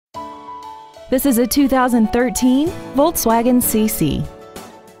This is a 2013 Volkswagen CC.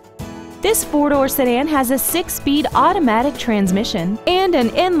 This four-door sedan has a 6-speed automatic transmission and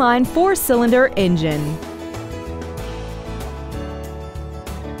an inline 4-cylinder engine.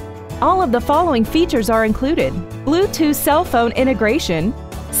 All of the following features are included: Bluetooth cell phone integration,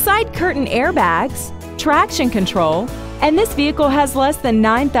 side curtain airbags, traction control, and this vehicle has less than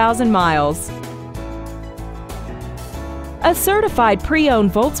 9,000 miles. A certified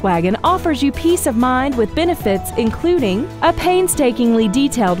pre-owned Volkswagen offers you peace of mind with benefits including a painstakingly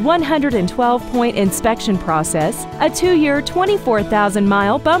detailed 112-point inspection process, a 2-year,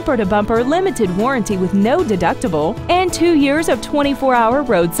 24,000-mile bumper-to-bumper limited warranty with no deductible, and 2 years of 24-hour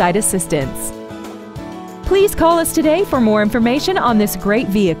roadside assistance. Please call us today for more information on this great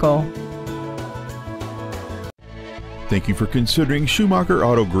vehicle. Thank you for considering Schumacher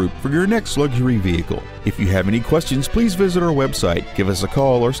Auto Group for your next luxury vehicle. If you have any questions, please visit our website, give us a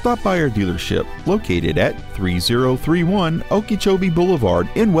call, or stop by our dealership located at 3031 Okeechobee Boulevard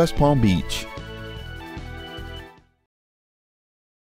in West Palm Beach.